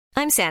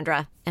I'm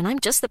Sandra, and I'm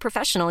just the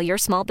professional your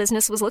small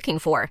business was looking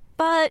for.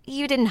 But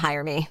you didn't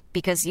hire me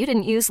because you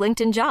didn't use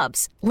LinkedIn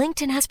Jobs.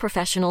 LinkedIn has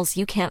professionals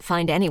you can't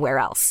find anywhere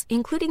else,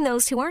 including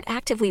those who aren't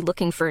actively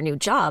looking for a new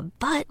job,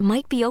 but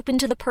might be open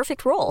to the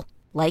perfect role,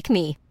 like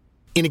me.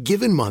 In a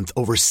given month,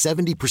 over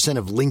 70%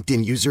 of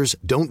LinkedIn users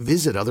don't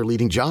visit other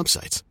leading job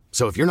sites.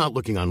 So if you're not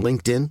looking on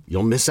LinkedIn,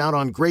 you'll miss out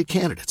on great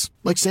candidates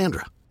like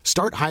Sandra.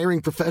 Start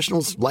hiring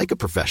professionals like a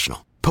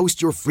professional.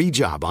 Post your free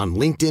job on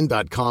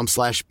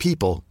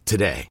linkedin.com/people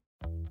today.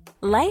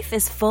 Life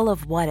is full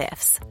of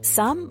what-ifs.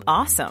 Some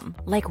awesome,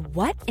 like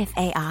what if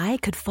AI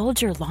could fold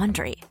your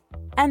laundry?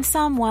 And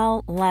some,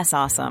 well, less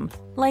awesome,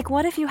 like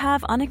what if you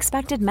have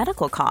unexpected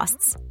medical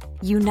costs?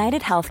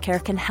 United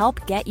Healthcare can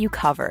help get you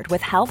covered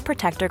with Health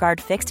Protector Guard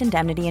fixed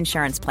indemnity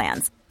insurance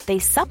plans. They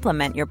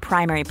supplement your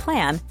primary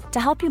plan to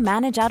help you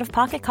manage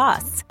out-of-pocket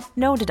costs.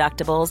 No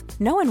deductibles,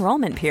 no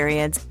enrollment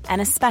periods,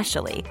 and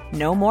especially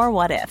no more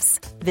what-ifs.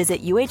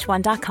 Visit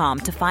uh1.com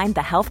to find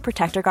the Health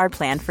Protector Guard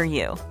plan for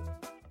you.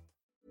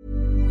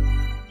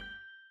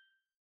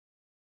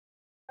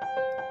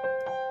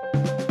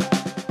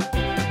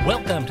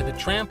 Welcome to the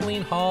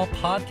Trampoline Hall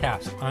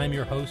podcast. I'm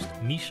your host,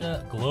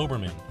 Misha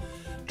Globerman.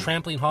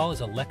 Trampoline Hall is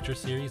a lecture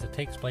series that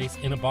takes place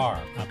in a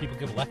bar. People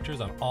give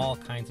lectures on all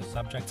kinds of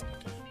subjects.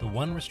 The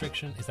one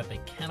restriction is that they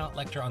cannot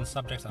lecture on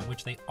subjects on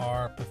which they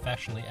are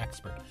professionally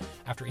expert.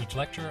 After each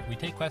lecture, we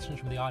take questions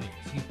from the audience.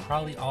 You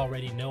probably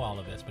already know all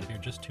of this, but if you're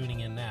just tuning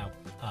in now,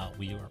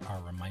 we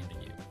are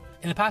reminding you.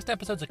 In the past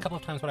episodes, a couple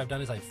of times what I've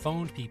done is I've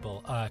phoned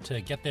people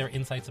to get their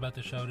insights about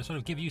the show, to sort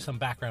of give you some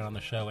background on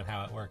the show and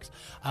how it works.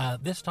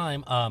 This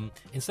time,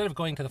 instead of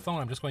going to the phone,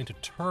 I'm just going to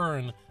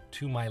turn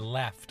to my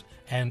left.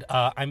 And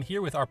I'm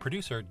here with our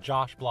producer,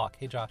 Josh Block.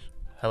 Hey, Josh.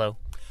 Hello.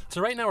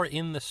 So right now we're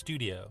in the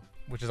studio.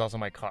 Which is also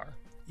my car.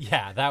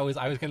 Yeah, I was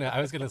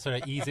gonna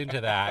sort of ease into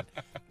that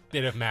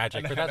bit of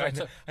magic. But that's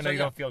right. I know you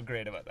don't feel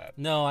great about that.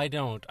 No, I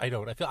don't. I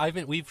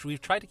feel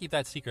we've tried to keep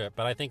that secret,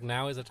 but I think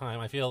now is the time.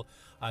 I feel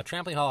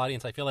Trampoline Hall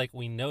audience. I feel like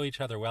we know each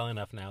other well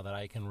enough now that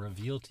I can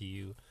reveal to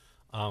you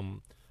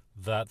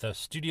that the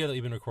studio that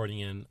we've been recording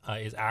in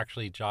is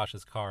actually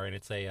Josh's car, and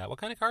it's a what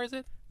kind of car is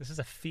it? This is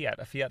a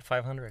Fiat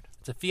 500.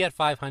 It's a Fiat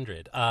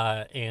 500,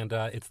 and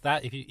it's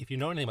that. If you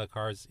know anything about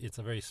cars, it's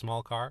a very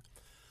small car.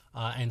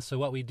 And so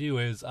what we do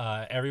is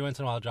every once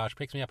in a while, Josh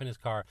picks me up in his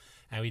car,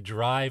 and we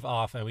drive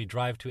off, and we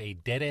drive to a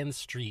dead-end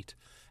street,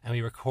 and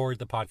we record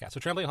the podcast. So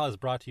Trampoline Hall is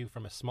brought to you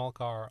from a small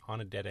car on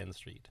a dead-end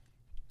street.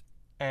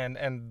 And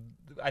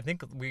I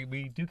think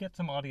we do get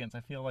some audience.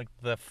 I feel like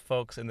the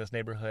folks in this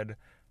neighborhood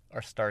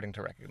are starting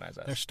to recognize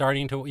us. They're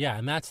starting to, yeah,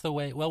 and that's the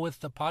way. Well,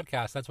 with the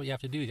podcast, that's what you have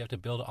to do. You have to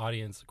build an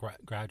audience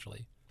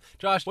gradually.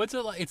 Josh, what's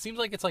it like? It seems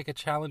like it's like a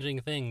challenging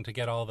thing to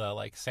get all the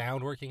like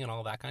sound working and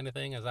all that kind of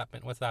thing.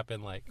 What's that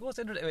been like? Well, it's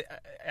interesting.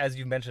 As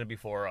you mentioned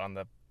before on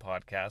the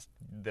podcast,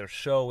 the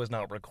show was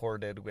not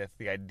recorded with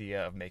the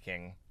idea of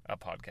making a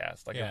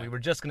podcast. Like, if we were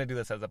just going to do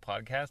this as a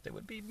podcast, it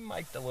would be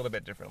mic'd a little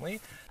bit differently.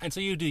 And so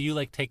you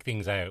like take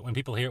things out when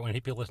people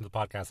listen to the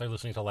podcast, they're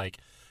listening to like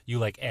you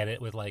like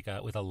edit with like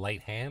with a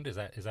light hand. Is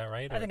that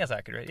right? I think that's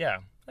accurate. Yeah.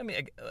 I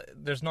mean,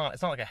 it's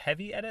not like a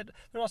heavy edit.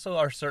 There also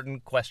are certain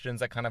questions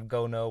that kind of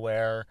go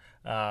nowhere.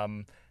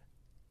 And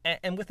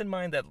with in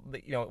mind that,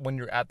 you know, when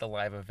you're at the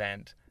live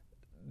event,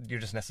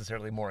 you're just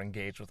necessarily more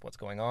engaged with what's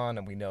going on.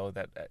 And we know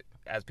that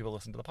as people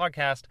listen to the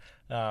podcast,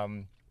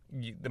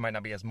 there might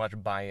not be as much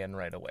buy-in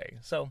right away.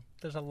 So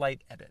there's a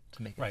light edit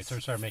to make it right. So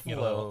start making it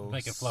flow a little,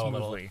 make it go a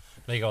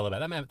little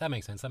bit. That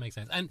makes sense.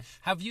 And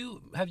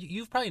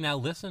you've probably now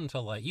listened to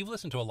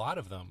a lot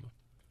of them.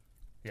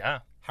 Yeah.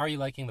 How are you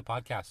liking the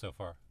podcast so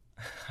far?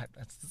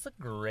 This is a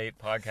great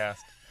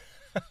podcast.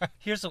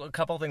 Here's a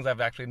couple of things I've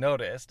actually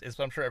noticed.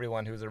 I'm sure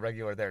everyone who's a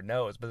regular there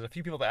knows, but there's a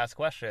few people that ask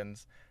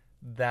questions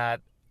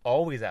that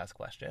always ask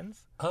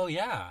questions. Oh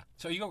yeah.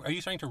 So are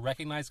you starting to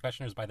recognize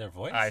questioners by their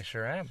voice? I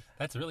sure am.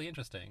 That's really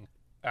interesting.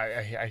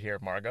 I hear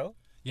Margot.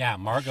 Yeah,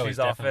 Margot she's is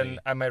definitely... often,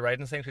 am I right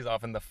in saying she's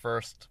often the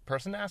first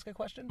person to ask a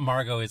question?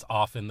 Margot is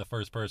often the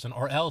first person,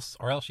 or else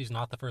she's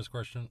not the first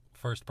person,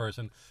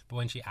 but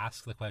when she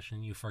asks the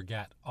question, you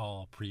forget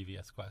all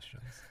previous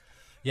questions.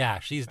 Yeah,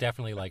 she's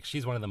definitely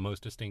she's one of the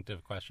most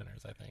distinctive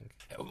questioners, I think.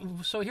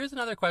 So here's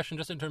another question,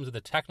 just in terms of the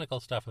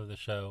technical stuff of the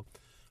show.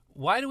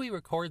 Why do we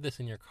record this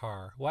in your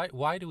car?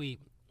 Why do we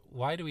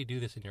do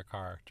this in your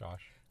car,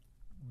 Josh?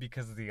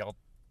 Because the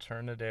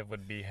alternative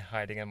would be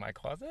hiding in my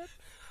closet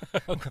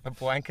with a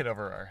blanket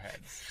over our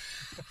heads.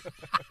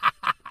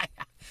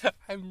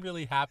 I'm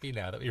really happy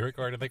now that we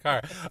recorded in the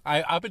car.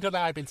 Up until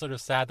now, I've been sort of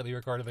sad that we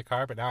recorded in the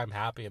car, but now I'm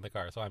happy in the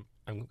car. So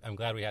I'm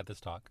glad we had this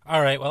talk.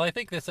 All right. Well, I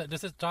think Josh,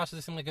 does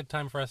this seem like a good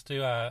time for us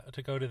to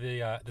go to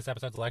this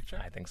episode's lecture?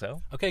 I think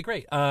so. Okay,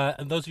 great.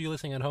 And those of you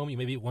listening at home, you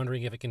may be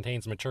wondering if it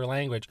contains mature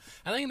language.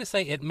 And I'm going to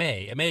say it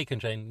may. It may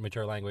contain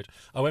mature language.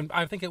 Oh, and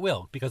I think it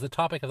will, because the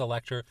topic of the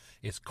lecture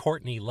is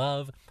Courtney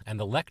Love, and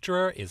the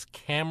lecturer is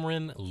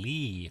Cameron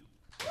Lee.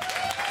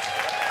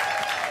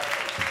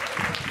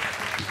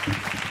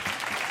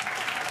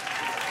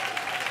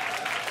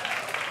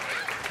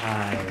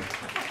 Hi.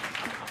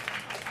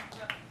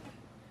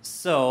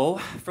 So,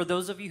 for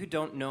those of you who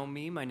don't know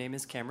me, my name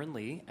is Cameron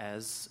Lee,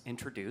 as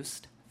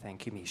introduced.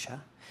 Thank you,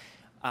 Misha.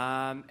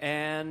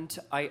 And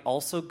I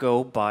also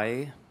go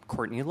by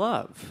Courtney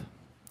Love.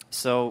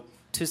 So,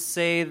 to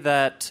say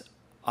that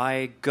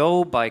I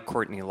go by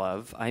Courtney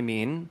Love, I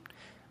mean,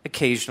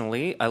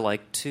 occasionally I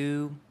like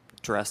to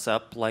dress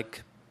up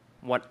like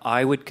what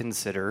I would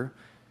consider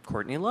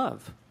Courtney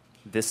Love.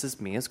 This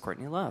is me as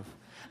Courtney Love.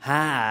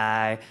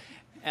 Hi.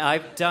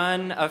 I've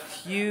done a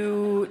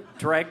few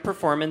drag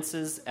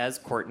performances as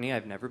Courtney.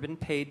 I've never been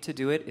paid to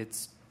do it.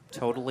 It's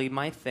totally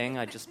my thing.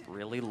 I just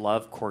really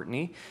love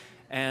Courtney.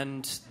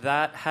 And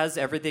that has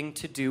everything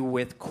to do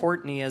with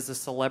Courtney as a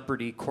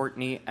celebrity,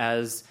 Courtney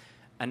as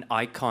an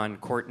icon,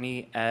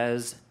 Courtney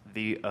as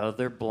the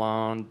other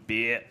blonde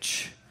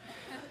bitch.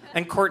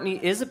 And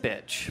Courtney is a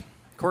bitch.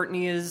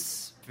 Courtney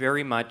is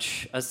very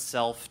much a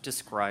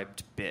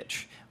self-described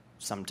bitch,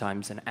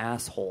 sometimes an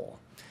asshole.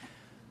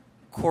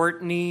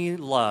 Courtney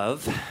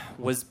Love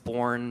was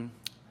born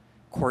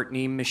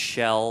Courtney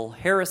Michelle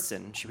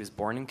Harrison. She was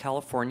born in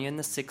California in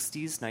the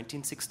 60s,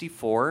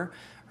 1964.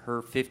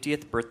 Her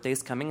 50th birthday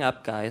is coming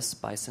up, guys,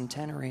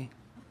 bicentenary.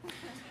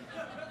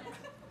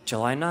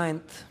 July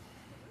 9th.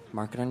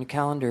 Mark it on your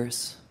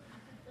calendars.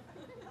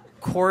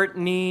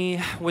 Courtney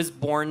was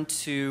born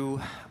to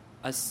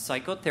a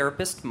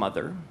psychotherapist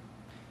mother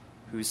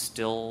who's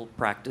still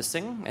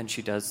practicing, and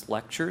she does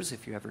lectures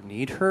if you ever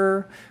need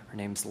her. Her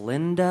name's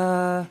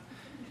Linda.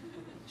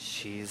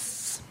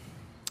 She's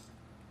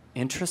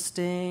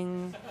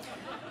interesting.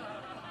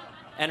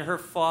 And her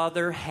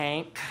father,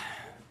 Hank,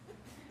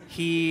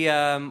 he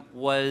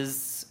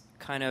was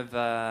kind of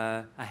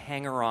a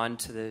hanger-on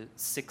to the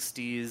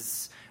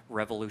 60s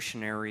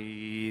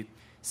revolutionary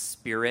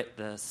spirit,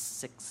 the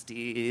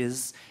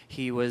 60s.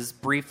 He was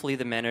briefly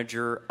the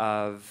manager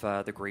of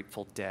the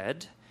Grateful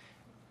Dead.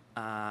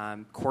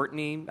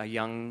 Courtney, a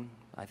young,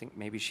 I think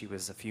maybe she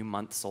was a few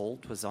months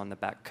old, was on the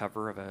back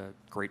cover of a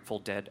Grateful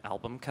Dead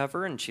album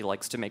cover, and she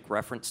likes to make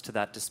reference to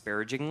that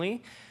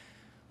disparagingly.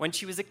 When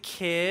she was a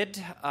kid,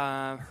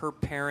 her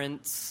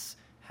parents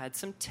had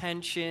some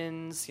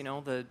tensions. You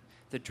know,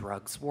 the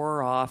drugs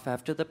wore off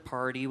after the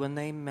party when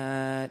they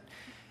met,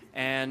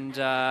 and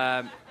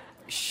her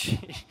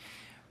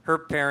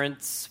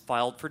parents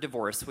filed for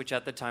divorce, which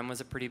at the time was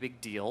a pretty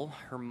big deal.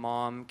 Her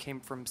mom came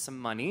from some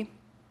money,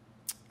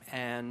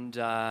 and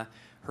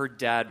her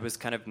dad was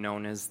kind of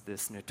known as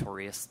this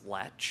notorious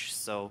lech.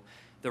 So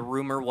the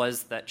rumor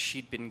was that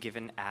she'd been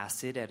given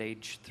acid at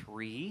age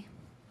 3.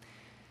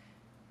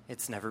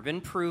 It's never been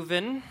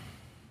proven.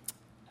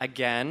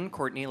 Again,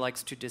 Courtney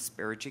likes to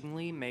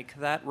disparagingly make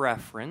that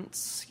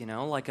reference, you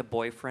know, like a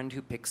boyfriend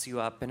who picks you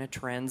up in a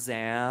Trans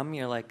Am.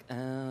 You're like,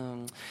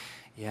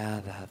 yeah,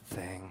 that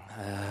thing.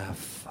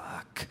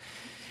 Fuck.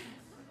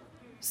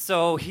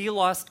 So he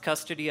lost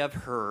custody of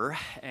her,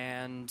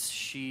 and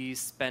she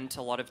spent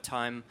a lot of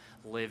time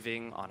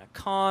living on a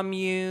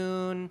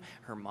commune.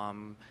 Her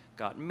mom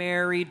got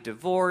married,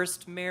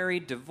 divorced.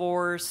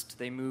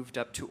 They moved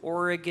up to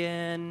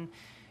Oregon.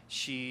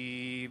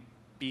 She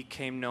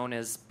became known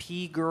as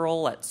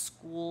P-Girl at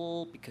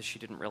school because she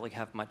didn't really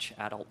have much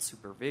adult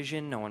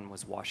supervision. No one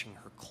was washing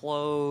her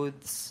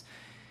clothes.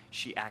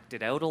 She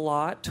acted out a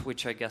lot,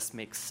 which I guess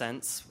makes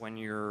sense when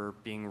you're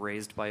being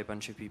raised by a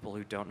bunch of people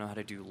who don't know how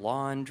to do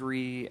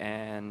laundry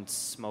and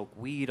smoke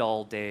weed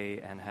all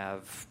day and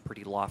have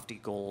pretty lofty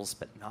goals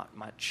but not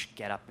much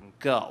get up and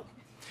go.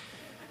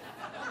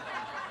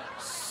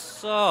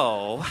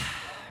 So,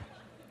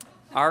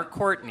 our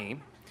Courtney,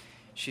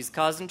 she's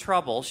causing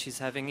trouble, she's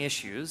having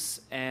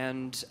issues,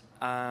 and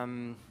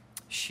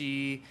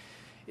she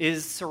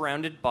is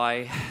surrounded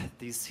by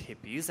these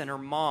hippies, and her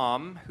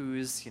mom,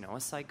 who's, you know, a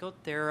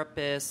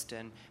psychotherapist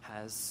and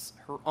has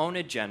her own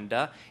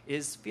agenda,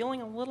 is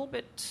feeling a little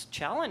bit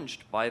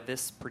challenged by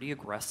this pretty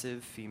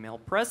aggressive female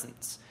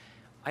presence.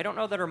 I don't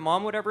know that her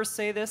mom would ever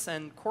say this,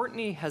 and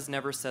Courtney has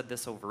never said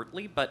this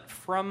overtly, but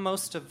from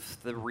most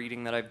of the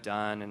reading that I've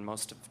done and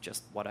most of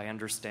just what I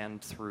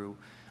understand through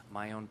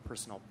my own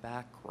personal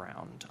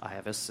background, I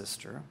have a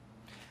sister.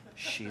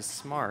 She's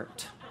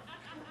smart.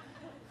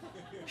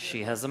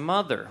 She has a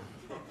mother.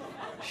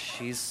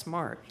 She's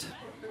smart.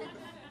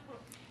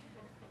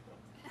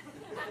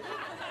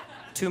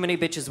 Too many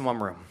bitches in one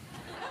room.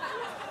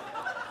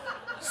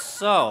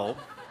 So,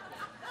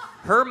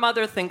 her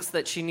mother thinks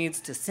that she needs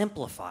to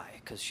simplify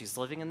because she's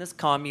living in this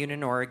commune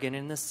in Oregon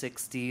in the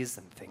 60s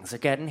and things are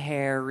getting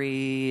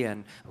hairy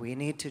and we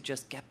need to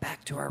just get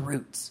back to our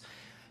roots.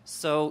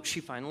 So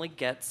she finally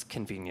gets,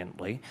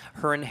 conveniently,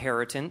 her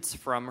inheritance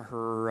from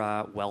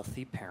her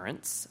wealthy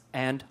parents.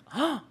 And,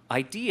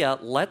 idea,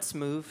 let's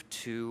move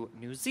to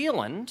New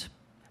Zealand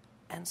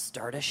and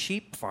start a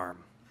sheep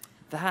farm.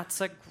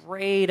 That's a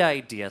great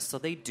idea. So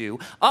they do.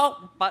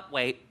 Oh, but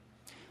wait.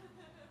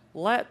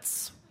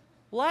 Let's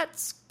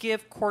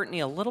give Courtney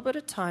a little bit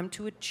of time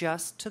to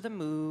adjust to the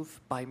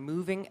move by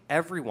moving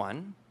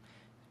everyone.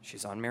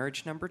 She's on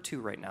marriage number 2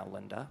 right now,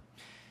 Linda.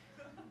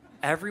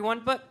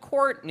 Everyone but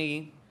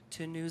Courtney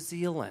to New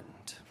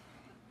Zealand.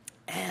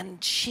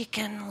 and she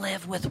can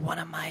live with one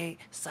of my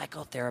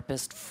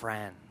psychotherapist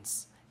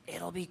friends.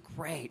 It'll be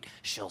great.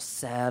 She'll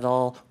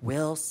settle,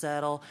 we'll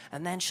settle,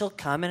 and then she'll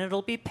come and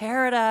it'll be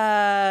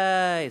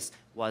paradise.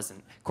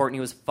 Wasn't. Courtney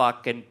was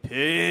fucking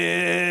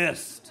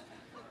pissed.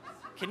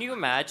 Can you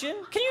imagine?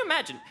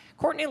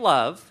 Courtney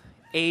Love,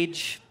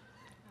 age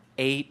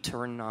 8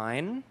 or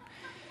 9.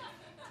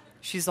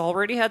 She's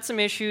already had some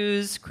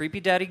issues. Creepy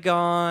daddy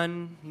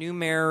gone, new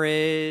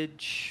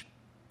marriage,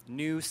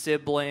 new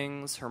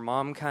siblings. Her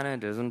mom kind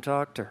of doesn't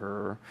talk to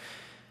her.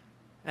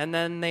 And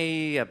then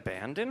they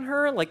abandon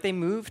her, like they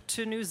moved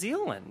to New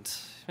Zealand.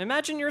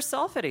 Imagine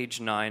yourself at age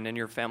 9 and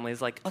your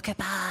family's like, okay,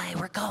 bye,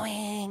 we're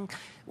going.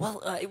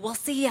 We'll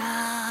see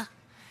ya.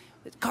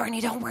 Courtney,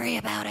 don't worry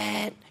about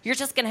it. You're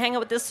just going to hang out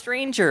with this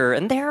stranger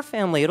and their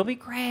family. It'll be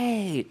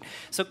great.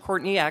 So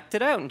Courtney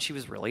acted out, and she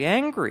was really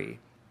angry.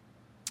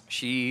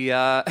 She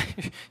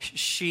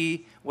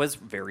was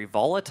very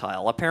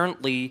volatile.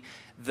 Apparently,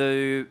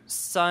 the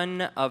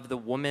son of the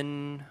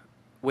woman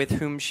with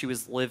whom she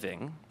was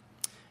living,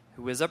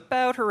 who was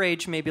about her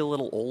age, maybe a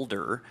little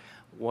older,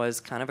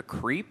 was kind of a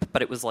creep,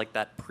 but it was like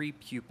that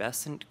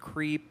prepubescent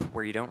creep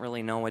where you don't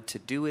really know what to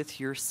do with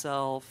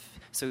yourself.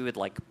 So he would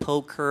like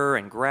poke her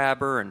and grab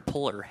her and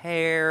pull her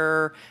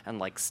hair and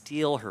like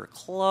steal her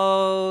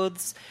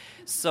clothes.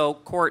 So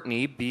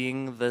Courtney,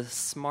 being the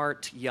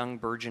smart young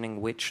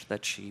burgeoning witch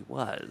that she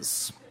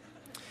was,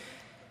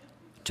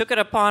 took it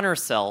upon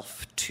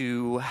herself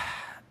to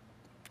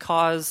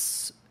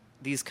cause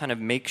these kind of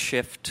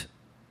makeshift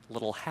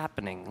little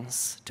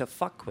happenings to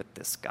fuck with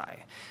this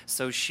guy.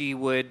 So she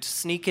would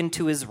sneak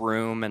into his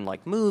room and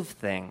like move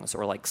things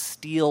or like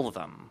steal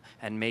them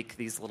and make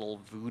these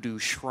little voodoo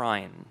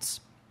shrines.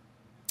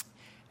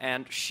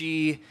 And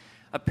she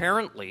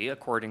apparently,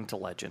 according to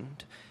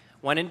legend,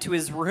 went into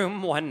his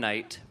room one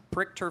night,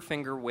 pricked her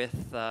finger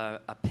with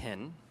a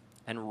pin,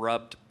 and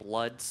rubbed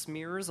blood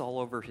smears all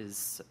over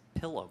his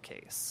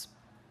pillowcase.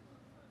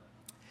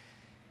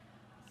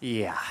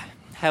 Yeah,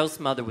 house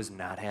mother was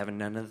not having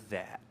none of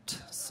that.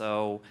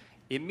 So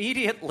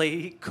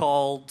immediately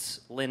called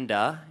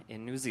Linda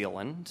in New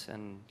Zealand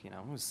and,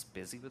 was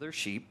busy with her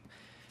sheep.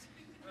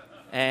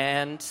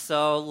 And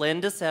so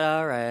Linda said,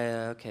 all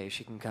right, okay,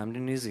 she can come to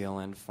New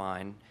Zealand,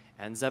 fine.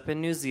 Ends up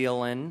in New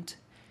Zealand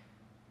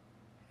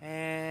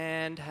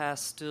and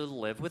has to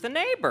live with a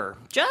neighbor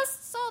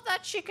just so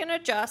that she can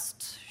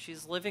adjust.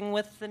 She's living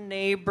with the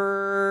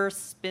neighbor,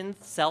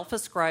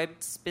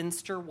 self-ascribed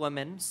spinster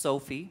woman,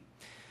 Sophie.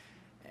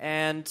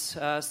 And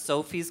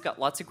Sophie's got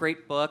lots of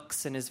great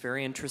books and is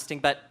very interesting,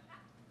 but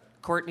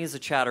Courtney's a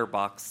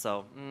chatterbox,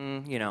 so,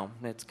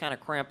 it's kind of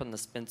cramping the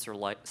spinster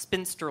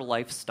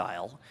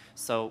lifestyle.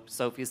 So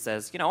Sophie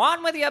says,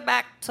 on with you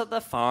back to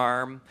the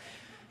farm.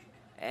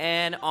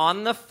 And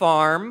on the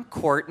farm,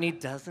 Courtney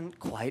doesn't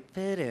quite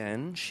fit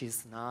in.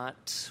 She's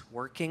not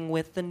working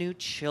with the new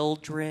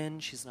children.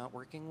 She's not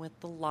working with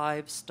the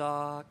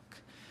livestock.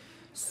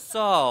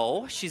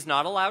 So she's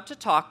not allowed to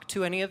talk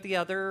to any of the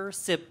other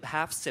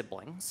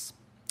half-siblings.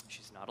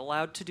 She's not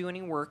allowed to do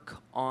any work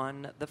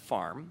on the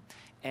farm.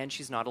 And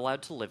she's not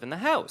allowed to live in the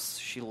house.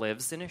 She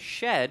lives in a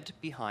shed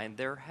behind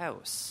their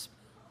house.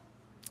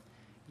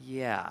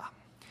 Yeah.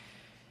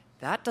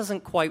 That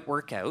doesn't quite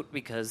work out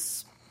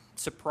because,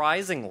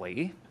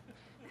 surprisingly,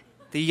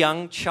 the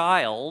young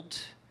child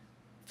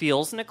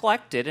feels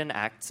neglected and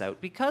acts out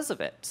because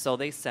of it. So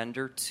they send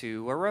her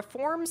to a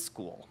reform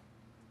school.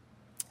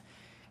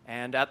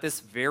 And at this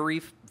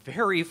very,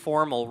 very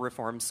formal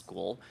reform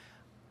school,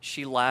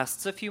 she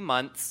lasts a few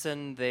months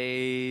and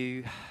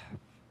they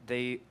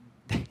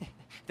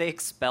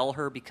expel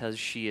her because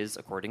she is,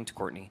 according to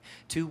Courtney,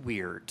 too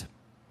weird.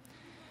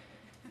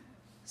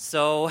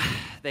 So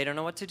they don't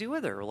know what to do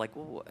with her. Like,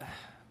 well,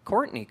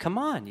 Courtney, come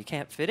on. You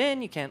can't fit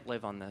in. You can't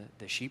live on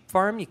the sheep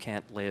farm. You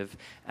can't live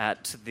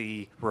at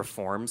the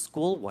reform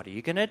school. What are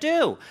you going to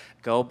do?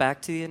 Go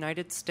back to the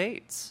United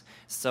States.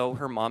 So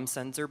her mom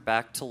sends her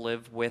back to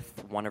live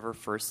with one of her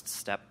first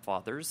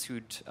stepfathers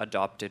who'd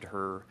adopted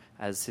her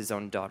as his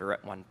own daughter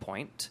at one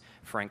point,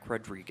 Frank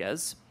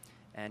Rodriguez.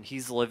 And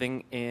he's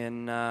living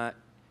in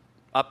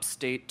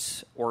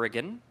upstate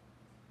Oregon.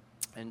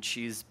 And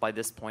she's, by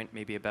this point,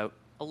 maybe about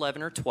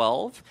 11 or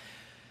 12.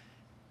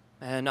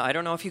 And I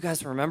don't know if you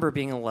guys remember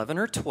being 11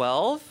 or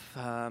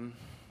 12.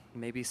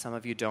 Maybe some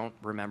of you don't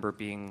remember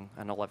being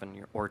an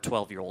 11 or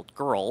 12-year-old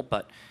girl,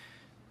 but,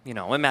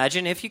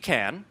 imagine if you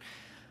can.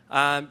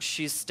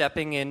 She's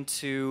stepping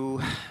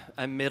into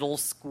a middle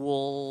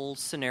school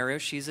scenario.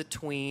 She's a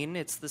tween.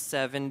 It's the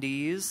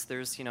 70s.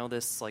 There's,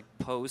 this like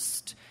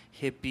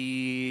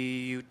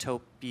post-hippie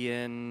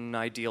utopian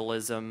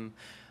idealism.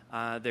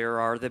 There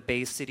are the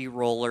Bay City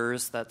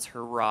Rollers. That's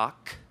her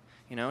rock.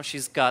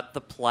 She's got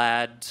the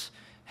plaid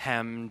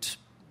hemmed,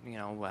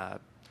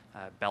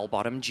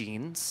 bell-bottom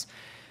jeans.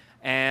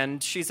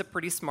 And she's a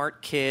pretty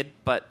smart kid,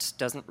 but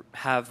doesn't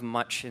have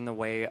much in the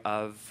way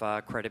of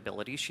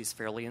credibility. She's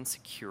fairly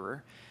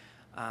insecure.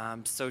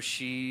 So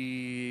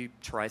she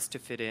tries to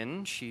fit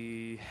in.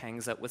 She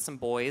hangs out with some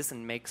boys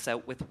and makes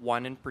out with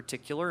one in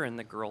particular, and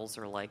the girls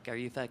are like, "Are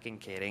you fucking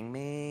kidding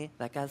me?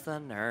 That guy's a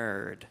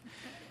nerd."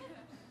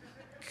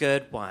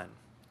 Good one.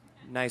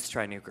 Nice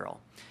try, new girl.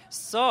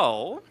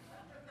 So,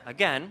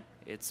 again,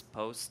 it's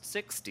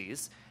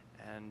post-60s,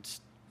 and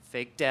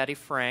fake Daddy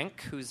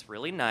Frank, who's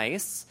really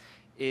nice,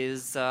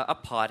 is a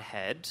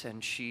pothead,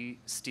 and she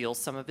steals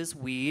some of his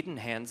weed and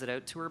hands it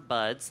out to her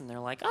buds, and they're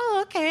like,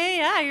 "Oh, okay,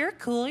 yeah, you're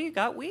cool, you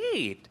got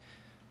weed.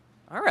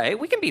 All right,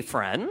 we can be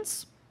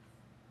friends."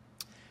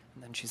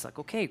 And then she's like,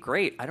 "Okay,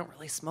 great, I don't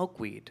really smoke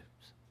weed.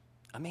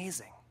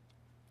 Amazing.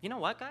 You know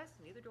what, guys?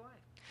 Neither do I."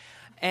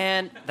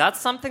 And that's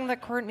something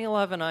that Courtney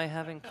Love and I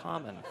have in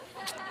common.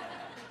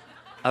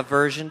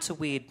 Aversion to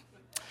weed.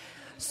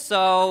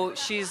 So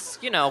she's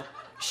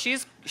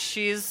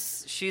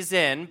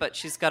in, but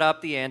she's got to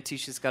up the ante.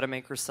 She's got to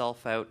make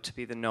herself out to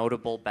be the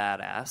notable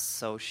badass.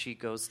 So she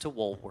goes to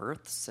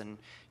Woolworths and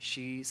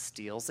she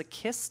steals a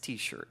Kiss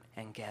t-shirt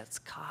and gets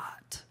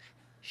caught.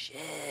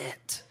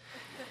 Shit.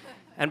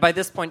 And by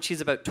this point,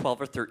 she's about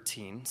 12 or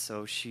 13.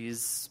 So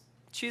she's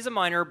a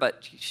minor,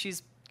 but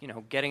she's,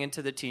 getting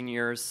into the teen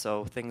years.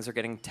 So things are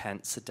getting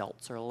tense.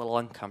 Adults are a little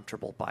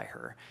uncomfortable by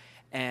her.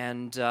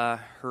 And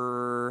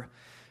her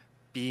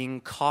being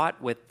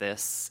caught with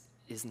this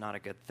is not a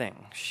good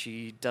thing.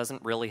 She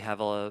doesn't really have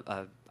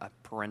a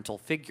parental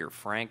figure.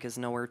 Frank is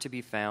nowhere to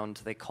be found.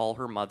 They call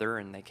her mother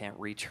and they can't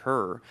reach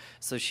her.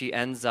 So she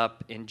ends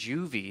up in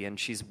juvie and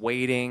she's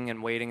waiting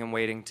and waiting and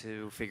waiting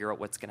to figure out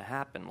what's going to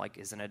happen. Like,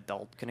 is an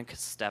adult going to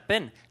step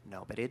in?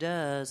 Nobody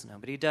does.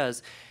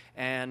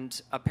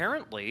 And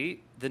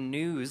apparently the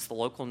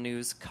local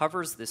news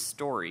covers this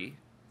story.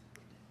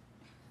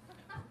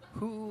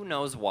 Who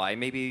knows why?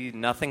 Maybe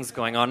nothing's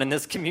going on in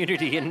this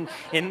community in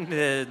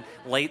the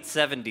late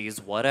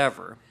 70s,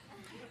 whatever.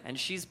 And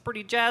she's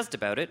pretty jazzed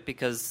about it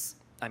because,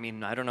 I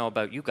don't know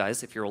about you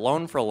guys, if you're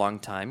alone for a long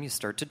time, you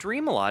start to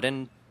dream a lot,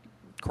 and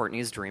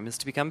Courtney's dream is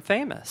to become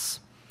famous.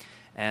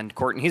 And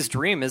Courtney's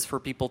dream is for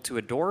people to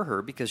adore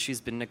her because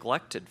she's been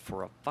neglected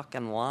for a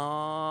fucking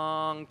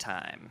long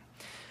time.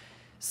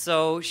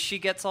 So she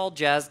gets all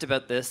jazzed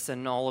about this,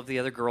 and all of the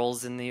other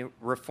girls in the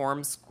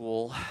reform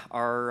school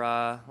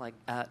are like,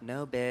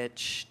 "No,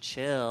 bitch,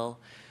 chill."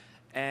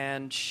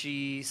 And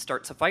she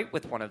starts a fight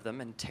with one of them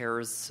and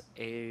tears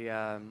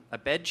a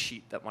bed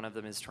sheet that one of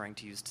them is trying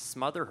to use to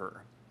smother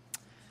her.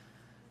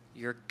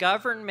 Your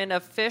government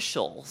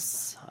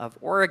officials of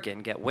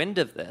Oregon get wind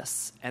of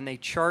this, and they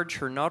charge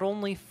her not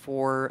only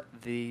for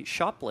the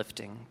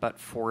shoplifting, but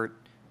for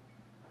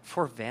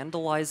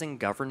vandalizing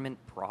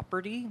government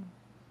property.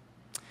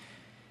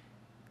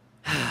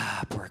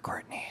 Poor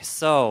Courtney.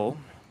 So,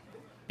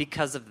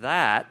 because of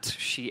that,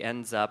 she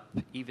ends up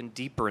even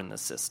deeper in the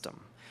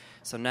system.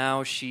 So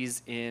now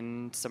she's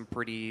in some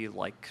pretty,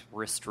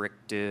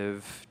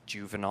 restrictive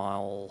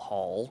juvenile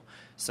hall.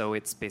 So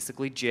it's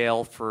basically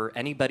jail for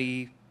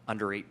anybody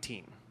under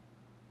 18.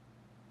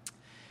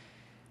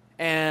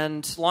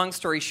 And long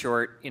story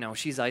short,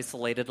 she's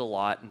isolated a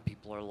lot, and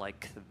people are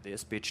like,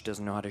 "This bitch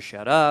doesn't know how to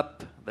shut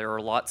up." There are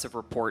lots of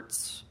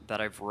reports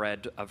that I've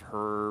read of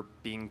her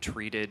being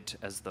treated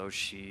as though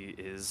she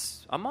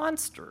is a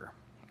monster.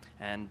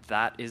 And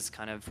that is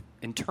kind of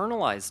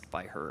internalized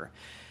by her.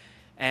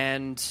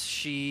 And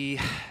she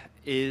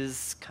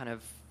is kind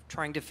of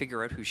trying to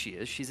figure out who she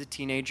is. She's a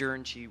teenager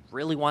and she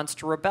really wants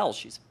to rebel.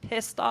 She's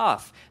pissed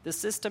off. The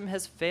system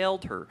has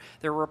failed her.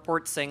 There are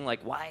reports saying,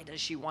 why does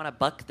she want to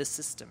buck the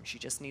system? She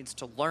just needs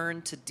to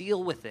learn to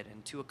deal with it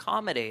and to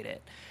accommodate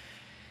it.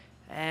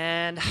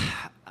 And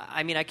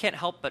I can't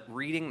help but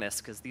reading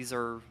this because these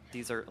are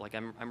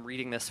I'm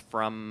reading this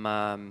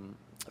from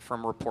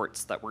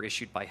reports that were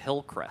issued by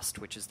Hillcrest,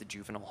 which is the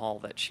juvenile hall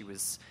that she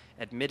was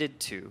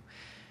admitted to.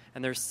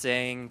 And they're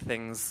saying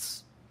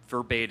things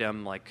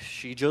verbatim,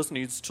 she just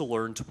needs to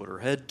learn to put her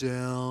head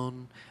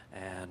down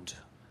and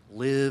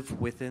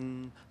live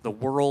within the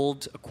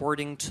world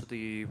according to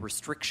the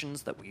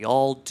restrictions that we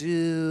all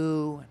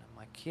do. And I'm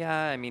like,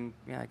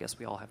 I guess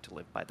we all have to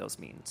live by those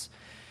means.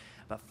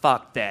 But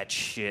fuck that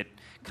shit.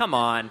 Come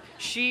on.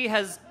 She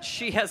has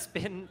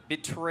been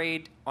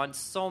betrayed on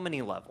so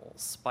many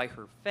levels. By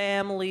her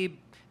family,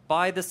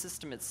 by the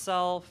system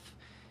itself.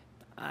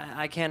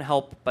 I can't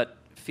help but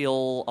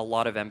feel a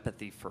lot of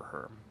empathy for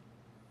her.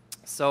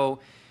 So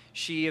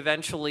she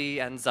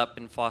eventually ends up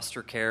in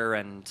foster care,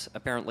 and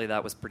apparently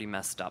that was pretty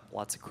messed up.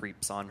 Lots of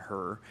creeps on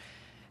her.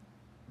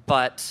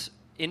 But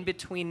in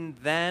between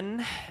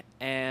then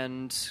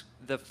and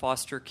the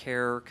foster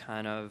care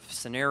kind of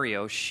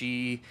scenario,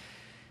 she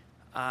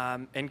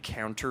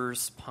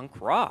encounters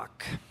punk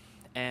rock.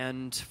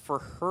 And for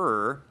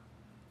her,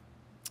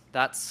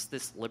 that's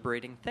this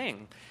liberating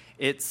thing.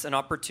 It's an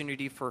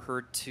opportunity for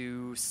her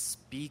to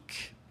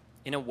speak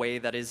in a way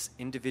that is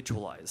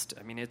individualized.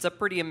 It's a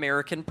pretty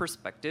American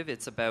perspective.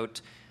 It's about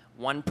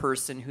one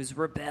person who's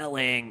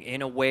rebelling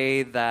in a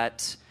way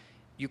that,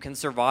 you can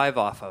survive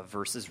off of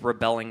versus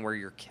rebelling where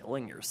you're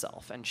killing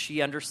yourself. And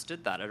she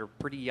understood that at a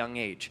pretty young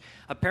age.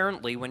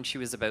 Apparently, when she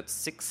was about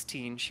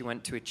 16, she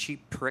went to a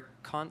Cheap Trick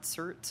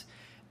concert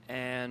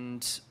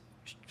and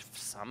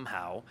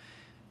somehow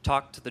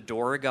talked the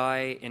door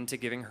guy into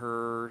giving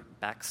her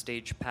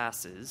backstage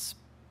passes.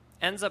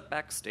 Ends up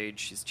backstage,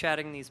 she's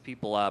chatting these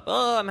people up.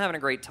 Oh, I'm having a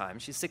great time.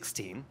 She's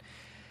 16.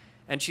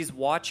 And she's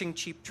watching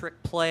Cheap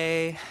Trick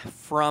play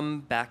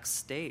from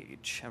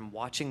backstage and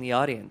watching the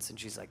audience. And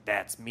she's like,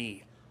 that's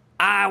me.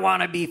 I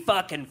want to be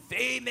fucking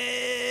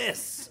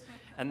famous.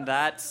 And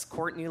that's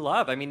Courtney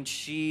Love. I mean,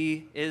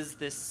 she is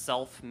this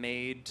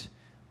self-made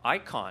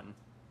icon.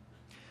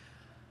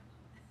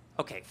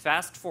 Okay,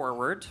 fast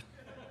forward.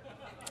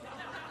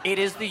 It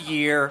is the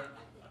year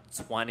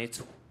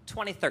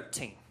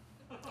 2013.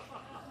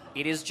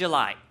 It is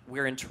July.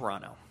 We're in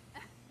Toronto.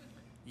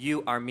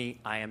 You are me,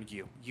 I am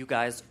you. You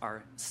guys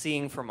are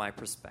seeing from my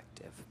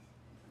perspective.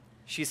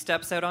 She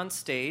steps out on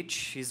stage.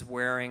 She's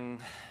wearing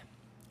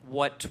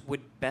what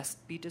would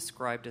best be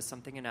described as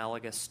something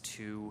analogous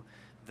to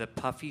the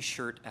puffy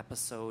shirt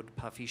episode,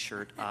 Puffy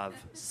Shirt of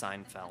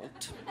Seinfeld.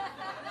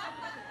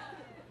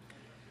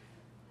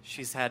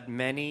 She's had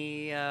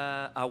many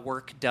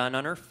work done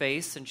on her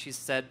face, and she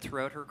said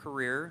throughout her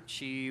career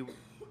she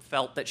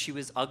felt that she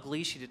was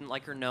ugly. She didn't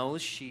like her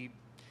nose. She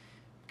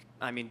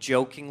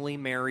jokingly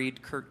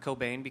married Kurt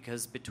Cobain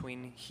because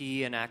between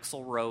he and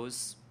Axl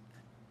Rose,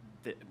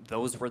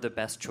 those were the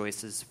best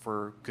choices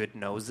for good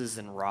noses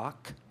in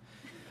rock.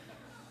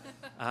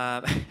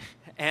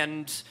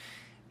 And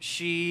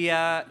she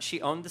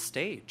owned the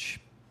stage.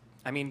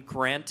 I mean,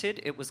 granted,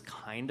 it was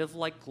kind of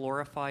like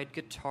glorified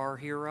Guitar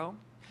Hero.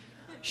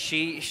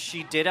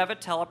 She did have a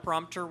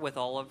teleprompter with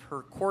all of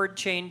her chord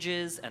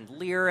changes and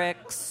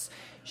lyrics.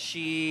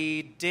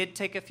 She did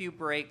take a few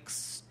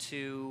breaks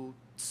to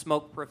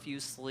smoke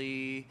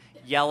profusely,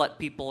 yell at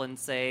people and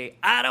say,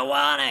 I don't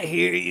want to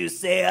hear you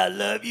say I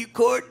love you,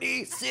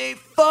 Courtney. Say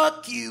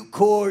fuck you,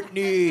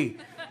 Courtney.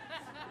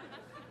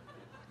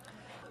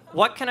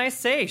 What can I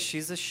say?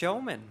 She's a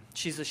showman.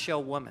 She's a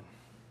showwoman.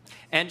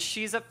 And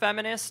she's a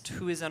feminist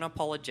who is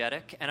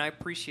unapologetic, and I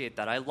appreciate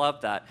that. I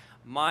love that.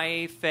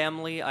 My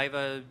family, I have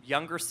a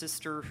younger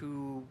sister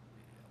who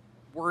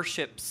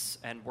worships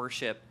and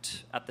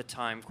worshipped at the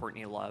time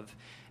Courtney Love.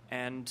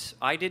 And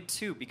I did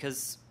too,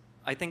 because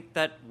I think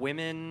that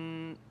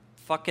women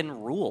fucking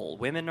rule.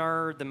 Women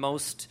are the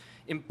most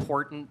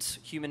important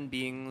human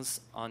beings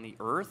on the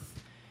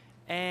earth.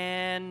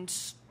 And,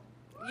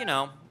 you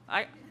know,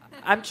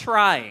 I'm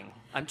trying.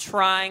 I'm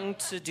trying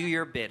to do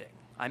your bidding.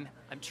 I'm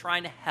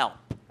trying to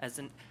help as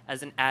an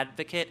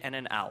advocate and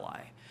an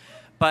ally.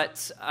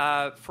 But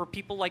for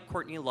people like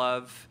Courtney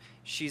Love,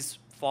 she's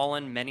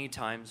fallen many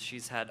times.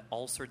 She's had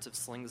all sorts of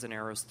slings and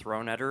arrows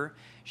thrown at her.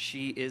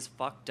 She is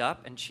fucked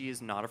up, and she is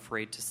not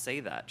afraid to say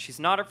that. She's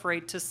not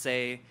afraid to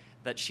say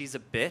that she's a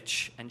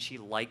bitch, and she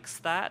likes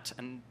that.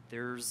 And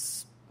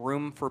there's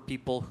room for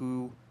people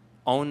who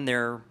own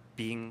their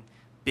being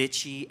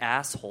bitchy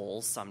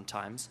assholes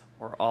sometimes,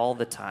 or all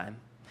the time,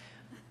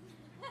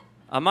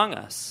 among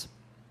us.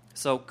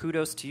 So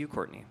kudos to you,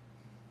 Courtney.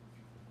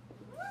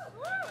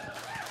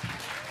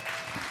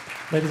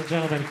 Ladies and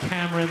gentlemen,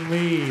 Cameron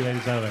Lee, ladies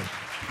and gentlemen.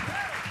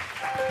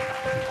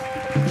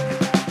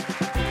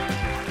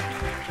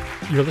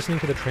 You're listening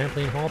to the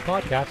Trampoline Hall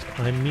podcast.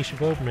 I'm Misha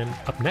Globerman.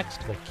 Up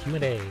next, the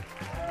Q&A.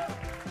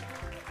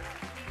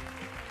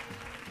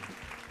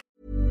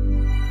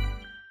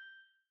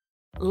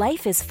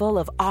 Life is full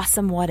of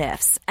awesome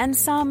what-ifs, and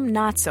some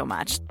not so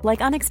much,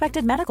 like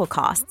unexpected medical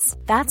costs.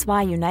 That's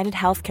why United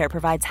Healthcare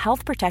provides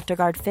Health Protector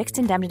Guard fixed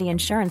indemnity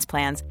insurance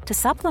plans to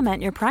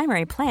supplement your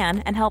primary plan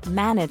and help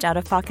manage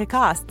out-of-pocket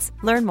costs.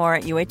 Learn more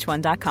at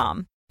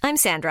uh1.com. I'm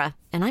Sandra,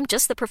 and I'm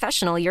just the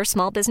professional your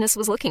small business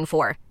was looking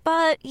for.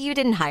 But you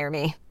didn't hire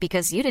me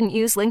because you didn't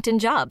use LinkedIn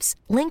Jobs.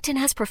 LinkedIn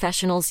has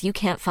professionals you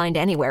can't find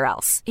anywhere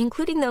else,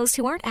 including those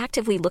who aren't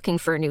actively looking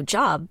for a new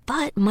job,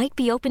 but might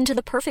be open to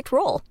the perfect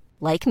role,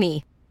 like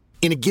me.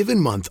 In a given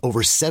month,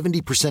 over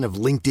 70% of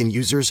LinkedIn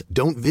users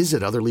don't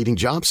visit other leading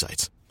job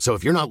sites. So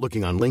if you're not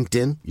looking on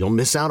LinkedIn, you'll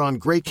miss out on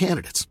great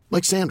candidates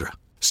like Sandra.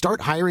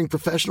 Start hiring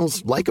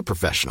professionals like a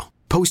professional.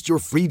 Post your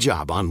free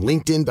job on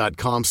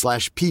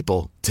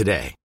linkedin.com/people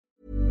today.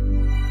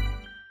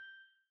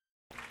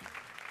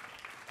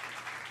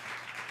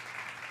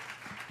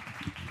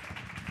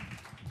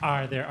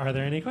 Are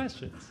there any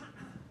questions?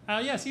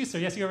 Yes, you, sir.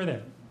 Yes, you over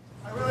there.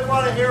 I really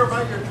want to hear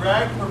about your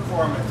drag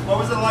performance. What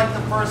was it like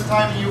the first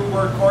time you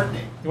were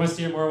Courtney? He wants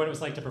to hear more what it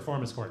was like to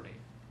perform as Courtney.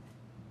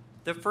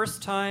 The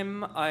first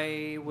time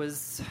I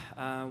was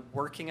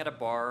working at a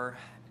bar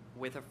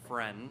with a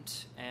friend,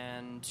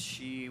 and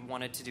she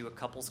wanted to do a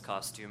couple's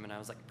costume, and I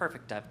was like,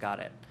 perfect, I've got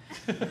it.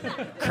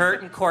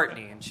 Kurt and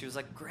Courtney. And she was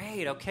like,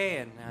 great, okay.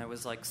 And I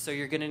was like, so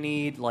you're going to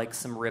need like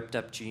some ripped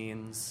up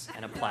jeans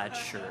and a plaid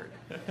shirt.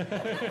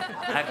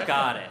 I've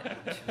got it.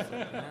 She was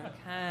like,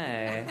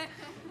 okay.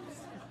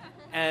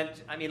 And,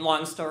 I mean,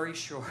 long story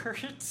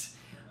short,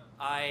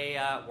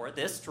 I wore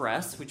this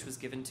dress, which was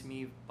given to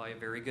me by a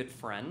very good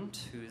friend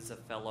who's a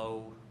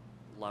fellow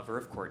lover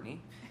of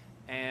Courtney,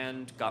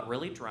 and got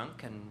really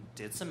drunk and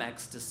did some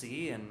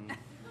ecstasy and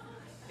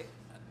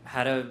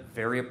had a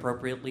very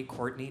appropriately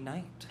Courtney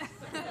night.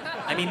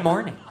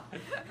 Morning.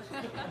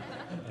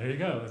 There you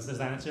go. Does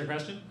that answer your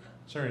question?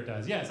 Sure it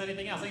does. Yes,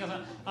 anything else?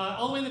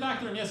 All the way in the back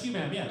of the room. Yes, you,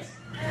 ma'am. Yes.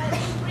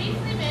 You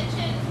briefly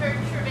mentioned her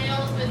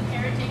travails with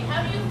parenting.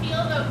 How do you feel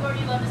about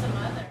Courtney Love as a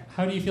mother?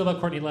 How do you feel about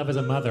Courtney Love as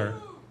a mother?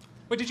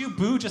 Wait, did you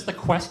boo just the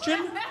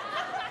question?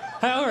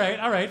 All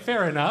right,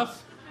 fair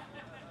enough.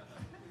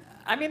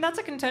 That's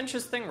a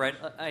contentious thing, right?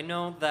 I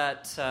know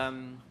that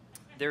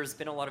there's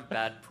been a lot of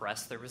bad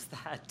press. There was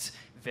that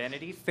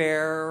Vanity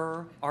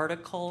Fair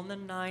article in the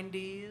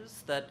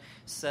 90s that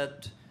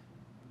said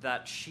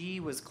that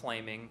she was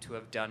claiming to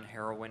have done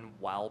heroin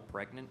while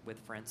pregnant with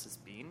Frances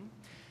Bean,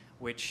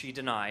 which she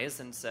denies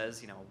and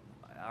says,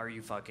 are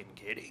you fucking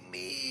kidding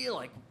me?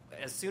 Like,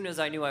 as soon as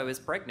I knew I was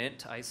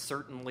pregnant, I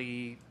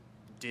certainly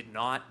did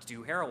not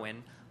do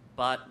heroin,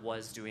 but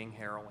was doing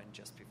heroin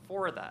just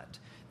before that.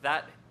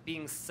 That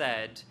being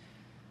said,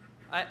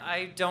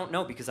 I don't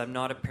know, because I'm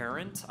not a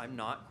parent. I'm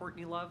not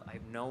Courtney Love. I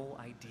have no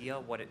idea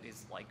what it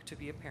is like to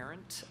be a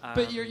parent.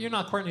 But you're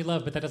not Courtney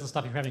Love, but that doesn't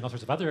stop you from having all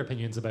sorts of other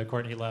opinions about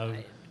Courtney Love.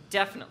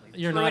 Definitely.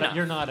 You're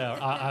not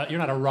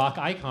a rock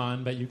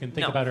icon, but you can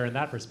think about her in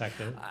that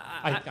perspective.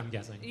 I'm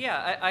guessing.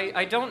 Yeah,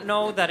 I don't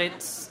know that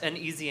it's an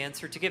easy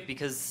answer to give,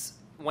 because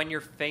when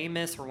you're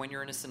famous or when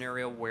you're in a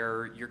scenario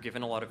where you're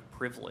given a lot of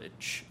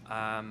privilege,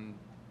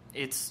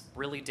 it's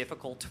really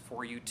difficult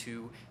for you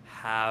to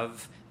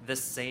have the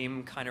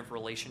same kind of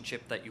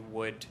relationship that you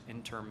would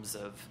in terms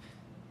of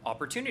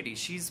opportunity.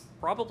 She's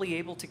probably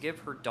able to give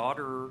her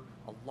daughter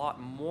a lot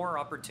more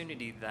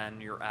opportunity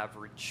than your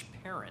average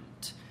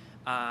parent.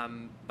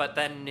 But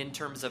then in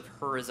terms of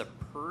her as a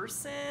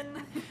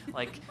person,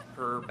 like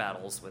her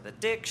battles with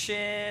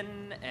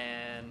addiction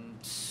and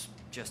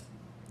just,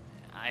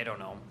 I don't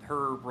know,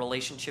 her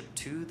relationship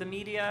to the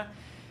media,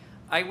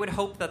 I would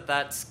hope that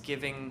that's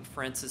giving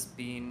Frances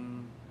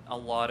Bean a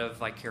lot of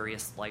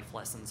vicarious life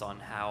lessons on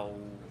how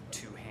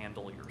to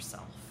handle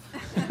yourself.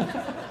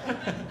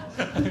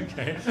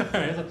 Okay, all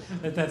right.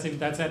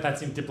 That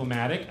seemed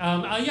diplomatic.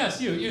 Yes,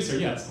 you, sir,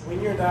 yes.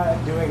 When you're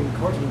not doing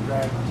Courtney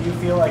drag, do you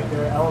feel like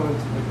there are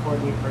elements of the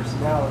Courtney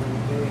personality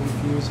that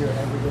infuse your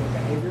everyday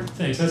behavior?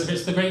 Thanks. So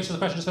the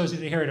question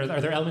associated here,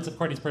 are there elements of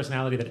Courtney's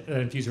personality that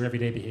infuse your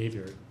everyday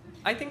behavior?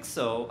 I think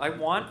so. I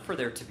want for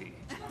there to be.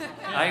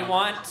 I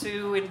want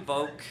to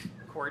invoke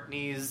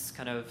Courtney's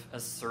kind of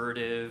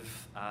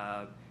assertive,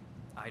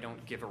 I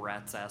don't give a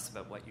rat's ass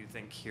about what you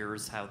think,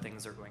 here's how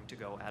things are going to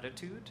go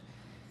attitude.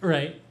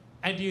 Right.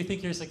 And do you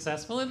think you're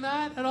successful in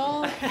that at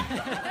all?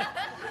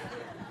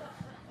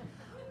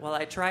 Well,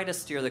 I try to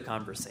steer the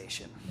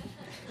conversation.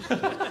 Do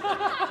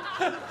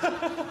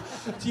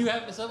you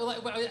have,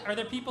 are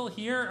there people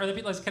here? Are there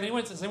people,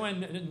 does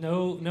anyone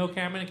know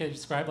Cameron? Can you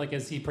describe,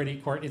 is he pretty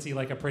court? Is he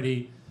like a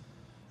pretty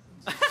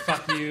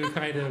fuck you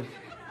kind of?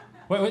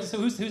 Wait, so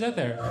who's out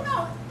there? Oh,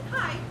 no.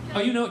 Hi. Oh,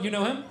 you know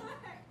him?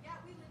 Yeah,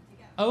 we live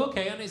together. Oh,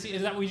 okay. And is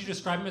that would you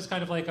describe him as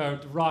kind of like a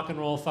rock and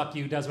roll fuck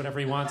you, does whatever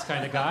he wants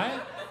kind of guy?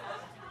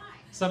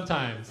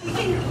 Sometimes. He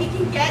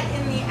can get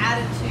in the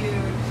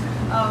attitude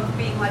of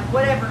being like,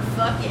 whatever,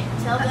 fuck it.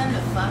 Tell them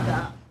to fuck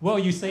up. Whoa,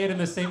 you say it in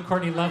the same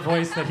Courtney Love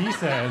voice that he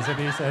says, and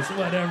he says,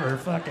 whatever,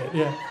 fuck it.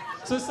 Yeah.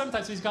 So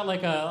sometimes he's got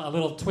like a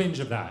little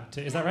twinge of that.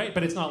 Is that right?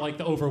 But it's not like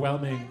the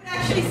overwhelming. I would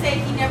actually say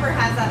he never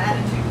has that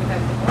attitude without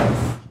the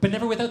voice. But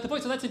never without the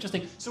voice. So that's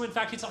interesting. So in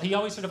fact, he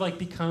always sort of like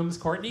becomes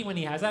Courtney when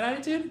he has that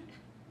attitude?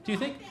 Do you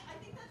think? I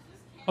think that's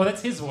just Oh,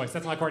 that's his voice.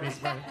 That's not Courtney's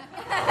voice.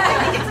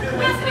 I think it's a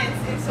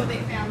coincidence, and so they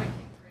found it.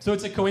 So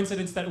it's a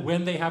coincidence that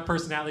when they have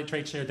personality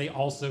traits shared, he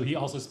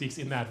also speaks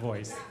in that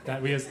voice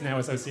that we now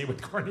associate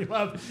with Courtney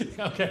Love.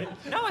 Okay.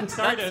 No,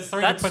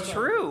 that's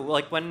true.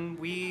 Like when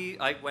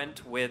I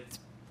went with,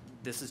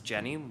 this is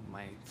Jenny,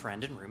 my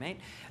friend and roommate,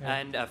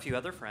 and a few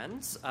other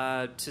friends,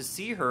 to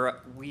see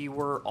her, we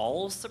were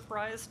all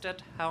surprised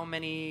at how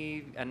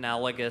many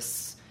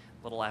analogous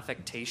little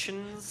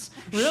affectations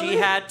she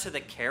had to the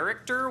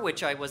character,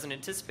 which I wasn't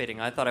anticipating.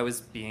 I thought I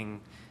was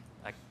being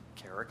a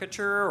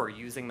caricature or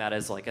using that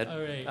as like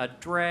a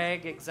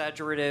drag,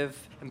 exaggerative,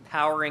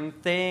 empowering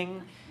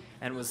thing,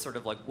 and was sort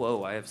of like,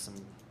 whoa, I have some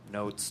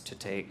notes to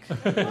take.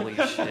 Holy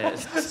shit.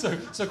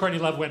 So Courtney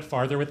Love went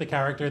farther with the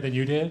character than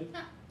you did?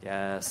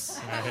 Yes.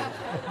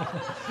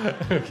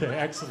 Okay,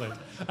 excellent.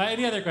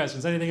 Any other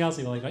questions? Anything else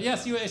you like?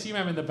 Yes, you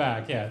ma'am in the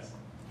back, yes.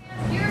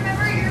 Do you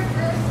remember your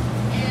first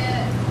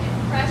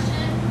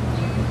impression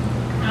you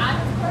had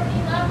of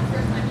Courtney Love?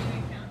 First time you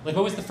encountered? Like,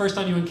 what was the first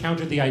time you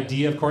encountered the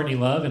idea of Courtney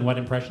Love, and what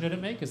impression did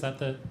it make? Is that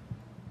the...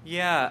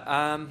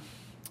 Yeah,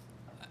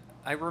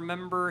 I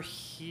remember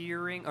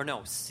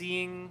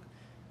seeing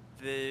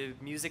the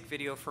music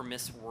video for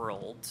Miss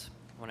World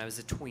when I was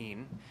a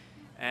tween,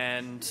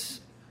 and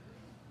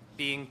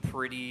being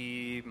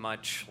pretty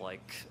much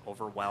like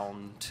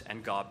overwhelmed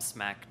and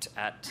gobsmacked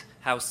at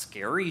how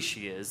scary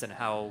she is and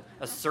how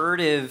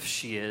assertive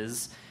she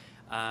is,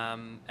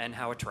 and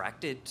how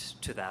attracted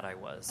to that I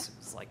was. It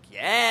was like,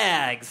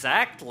 yeah,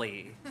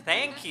 exactly.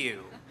 Thank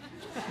you.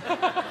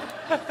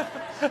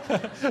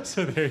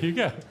 So there you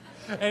go.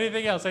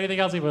 Anything else? Anything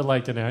else you would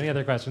like to know? Any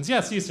other questions?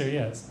 Yes, you, sir,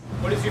 yes.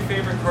 What is your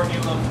favorite Courtney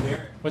Love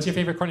lyric? What's your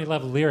favorite Courtney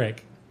Love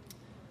lyric?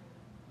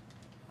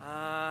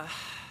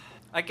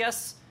 I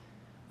guess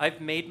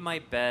I've made my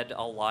bed,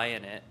 I'll lie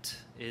in it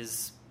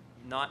is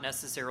not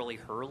necessarily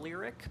her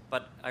lyric,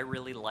 but I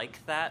really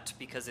like that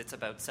because it's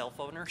about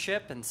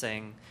self-ownership and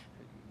saying,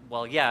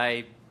 well, yeah,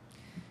 I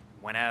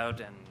went out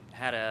and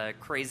had a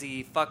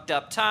crazy fucked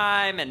up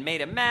time and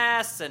made a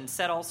mess and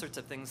said all sorts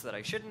of things that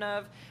I shouldn't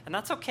have, and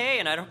that's okay,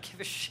 and I don't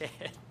give a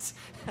shit.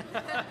 All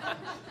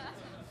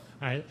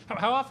right.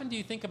 How often do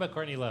you think about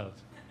Courtney Love?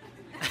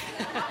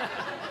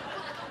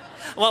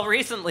 Well,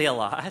 recently a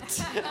lot.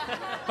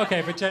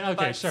 Okay, but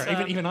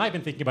sure. Even I've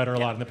been thinking about her a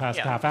lot in the past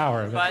half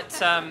hour.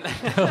 But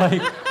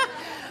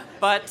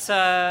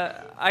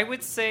I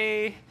would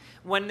say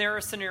when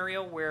there's a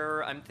scenario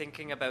where I'm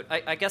thinking about,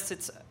 I guess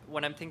it's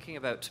when I'm thinking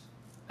about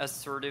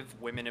assertive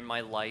women in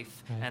my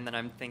life, and then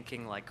I'm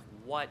thinking like,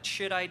 what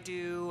should I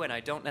do? And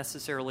I don't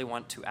necessarily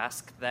want to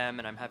ask them,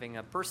 and I'm having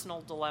a personal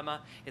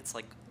dilemma. It's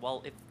like,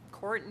 well, if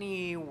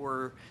Courtney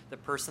were the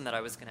person that I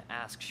was going to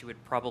ask, she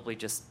would probably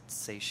just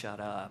say, shut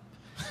up.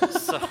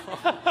 So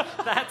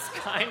that's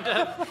kind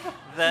of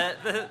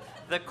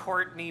the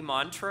Courtney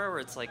mantra where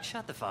it's like,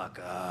 shut the fuck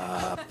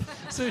up.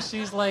 So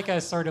she's like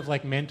a sort of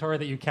like mentor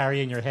that you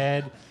carry in your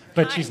head,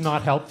 but she's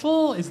not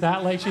helpful? Is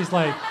that like she's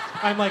like,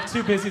 I'm like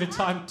too busy to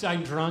talk,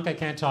 I'm drunk, I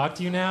can't talk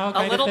to you now?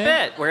 A little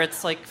bit, where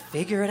it's like,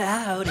 figure it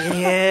out,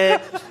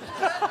 idiot.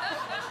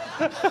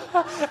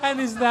 And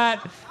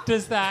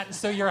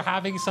so you're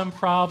having some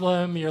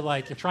problem, you're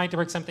trying to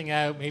work something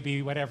out,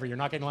 maybe whatever, you're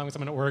not getting along with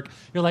someone at work,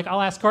 you're like,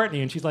 I'll ask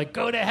Courtney, and she's like,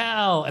 go to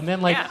hell. And then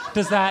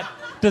does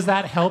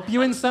that help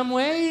you in some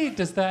way?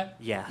 Does that?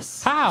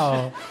 Yes.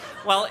 How?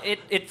 Well,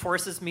 it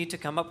forces me to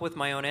come up with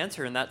my own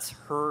answer, and that's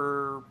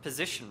her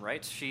position,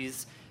 right?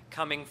 She's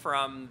coming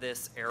from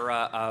this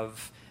era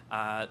of,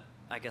 I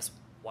guess,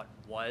 what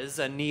was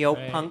a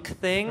neo-punk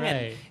thing,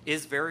 and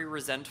is very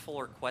resentful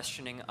or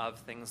questioning of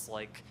things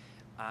like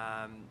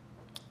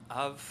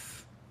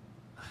of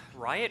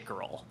Riot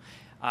Girl,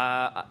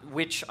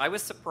 which I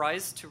was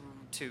surprised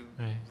to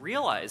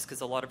realize,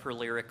 because a lot of her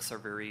lyrics are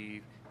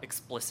very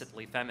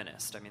explicitly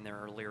feminist. I mean,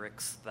 there are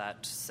lyrics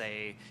that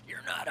say,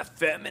 "You're not a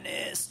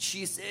feminist,"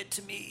 she said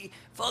to me.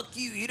 "Fuck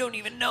you, you don't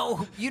even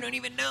know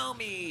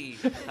me."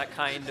 That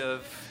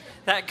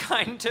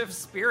kind of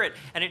spirit.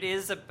 And it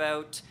is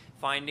about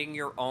finding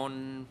your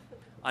own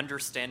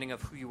understanding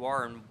of who you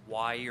are and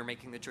why you're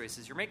making the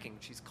choices you're making.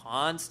 She's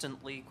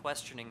constantly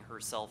questioning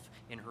herself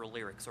in her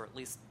lyrics, or at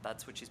least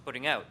that's what she's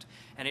putting out.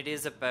 And it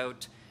is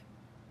about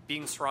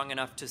being strong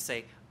enough to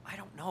say, I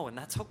don't know, and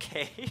that's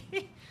okay.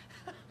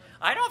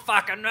 I don't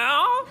fucking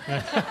know.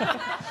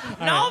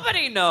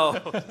 Nobody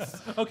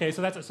knows. Okay,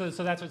 so that's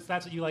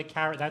what you like.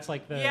 That's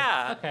like the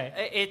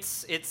Okay.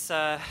 It's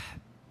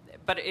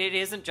but it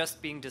isn't just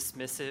being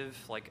dismissive.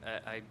 Like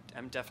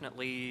I'm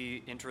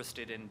definitely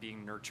interested in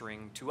being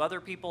nurturing to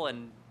other people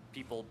and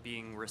people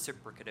being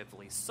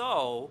reciprocatively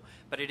so.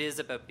 But it is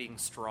about being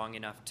strong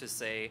enough to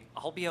say,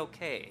 I'll be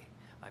okay.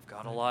 I've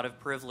got a lot of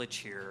privilege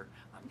here.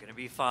 I'm gonna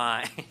be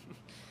fine.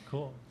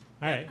 Cool.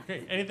 All right,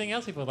 great. Anything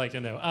else people would like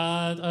to know?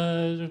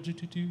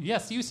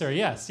 Yes, you, sir.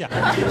 Yes,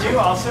 yeah. Did you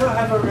also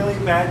have a really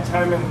bad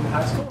time in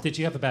high school? Did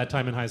you have a bad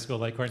time in high school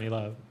like Courtney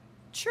Love?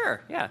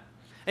 Sure, yeah.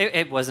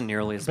 It wasn't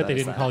nearly as bad. But they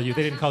didn't call you.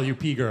 They didn't call you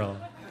P girl.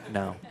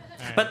 No.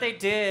 Right. But they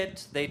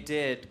did. They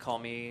did call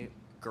me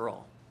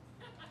girl.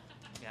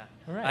 Yeah.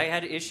 All right. I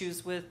had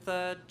issues with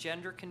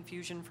gender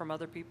confusion from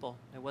other people.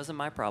 It wasn't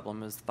my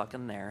problem. It was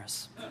fucking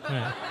theirs.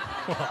 Yeah.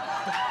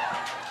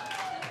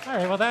 All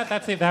right, well,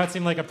 that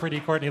seemed like a pretty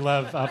Courtney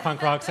Love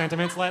punk rock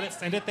sentiment. Let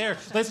us end it there.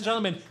 Ladies and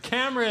gentlemen,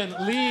 Cameron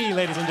Lee,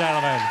 ladies and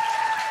gentlemen.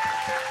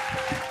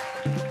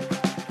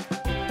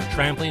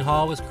 Trampoline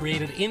Hall was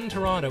created in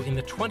Toronto in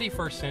the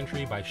 21st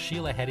century by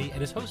Sheila Heti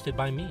and is hosted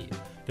by me.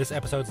 This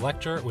episode's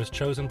lecture was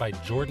chosen by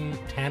Jordan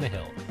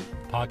Tannehill.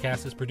 The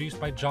podcast is produced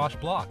by Josh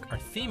Block. Our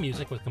theme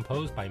music was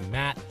composed by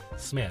Matt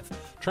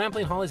Smith.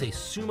 Trampoline Hall is a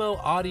Sumo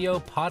audio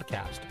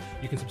podcast.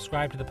 You can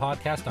subscribe to the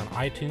podcast on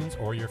iTunes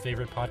or your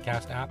favorite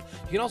podcast app.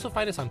 You can also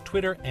find us on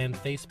Twitter and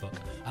Facebook.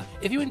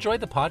 If you enjoyed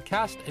the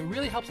podcast, it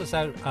really helps us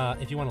out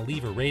if you want to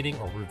leave a rating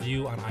or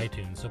review on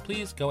iTunes. So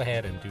please go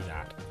ahead and do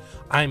that.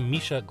 I'm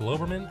Misha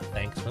Globerman.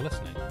 Thanks for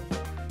listening.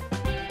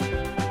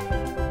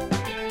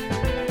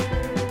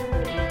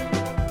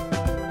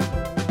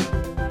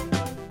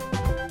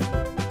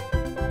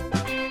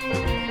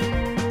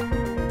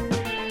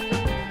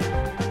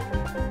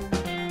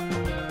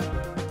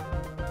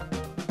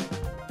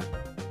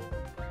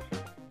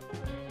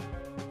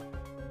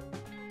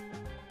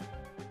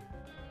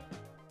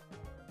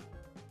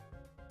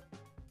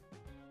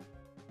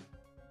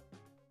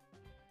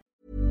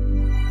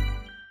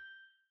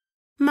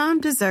 Mom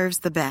deserves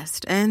the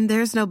best, and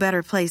there's no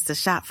better place to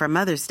shop for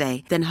Mother's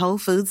Day than Whole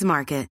Foods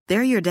Market.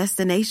 They're your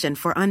destination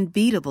for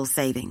unbeatable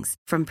savings,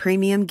 from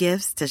premium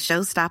gifts to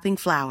show-stopping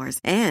flowers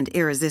and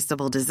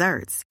irresistible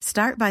desserts.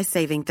 Start by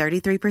saving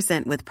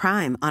 33% with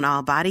Prime on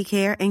all body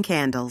care and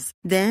candles.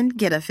 Then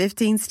get a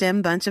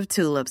 15-stem bunch of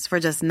tulips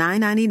for just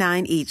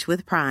 $9.99 each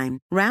with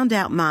Prime. Round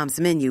out Mom's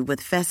menu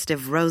with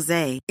festive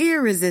rosé,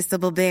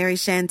 irresistible berry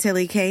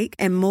chantilly cake,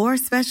 and more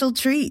special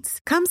treats.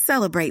 Come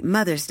celebrate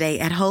Mother's Day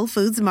at Whole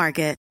Foods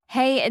Market.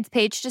 Hey, it's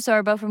Paige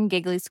DeSorbo from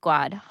Giggly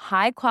Squad.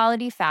 High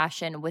quality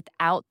fashion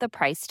without the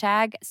price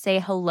tag. Say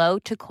hello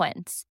to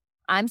Quince.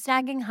 I'm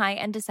snagging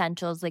high-end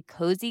essentials like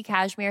cozy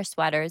cashmere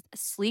sweaters,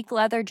 sleek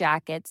leather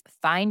jackets,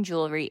 fine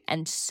jewelry,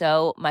 and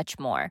so much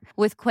more.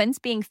 With Quince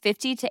being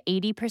 50 to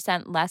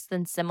 80% less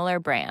than similar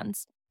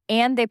brands.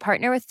 And they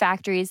partner with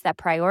factories that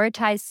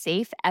prioritize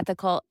safe,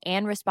 ethical,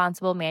 and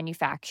responsible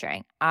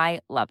manufacturing. I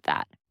love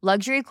that.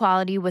 Luxury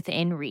quality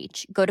within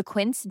reach. Go to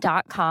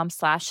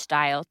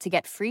quince.com/style to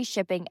get free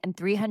shipping and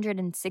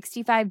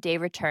 365-day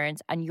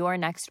returns on your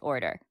next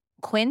order.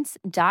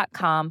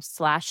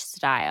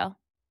 Quince.com/style.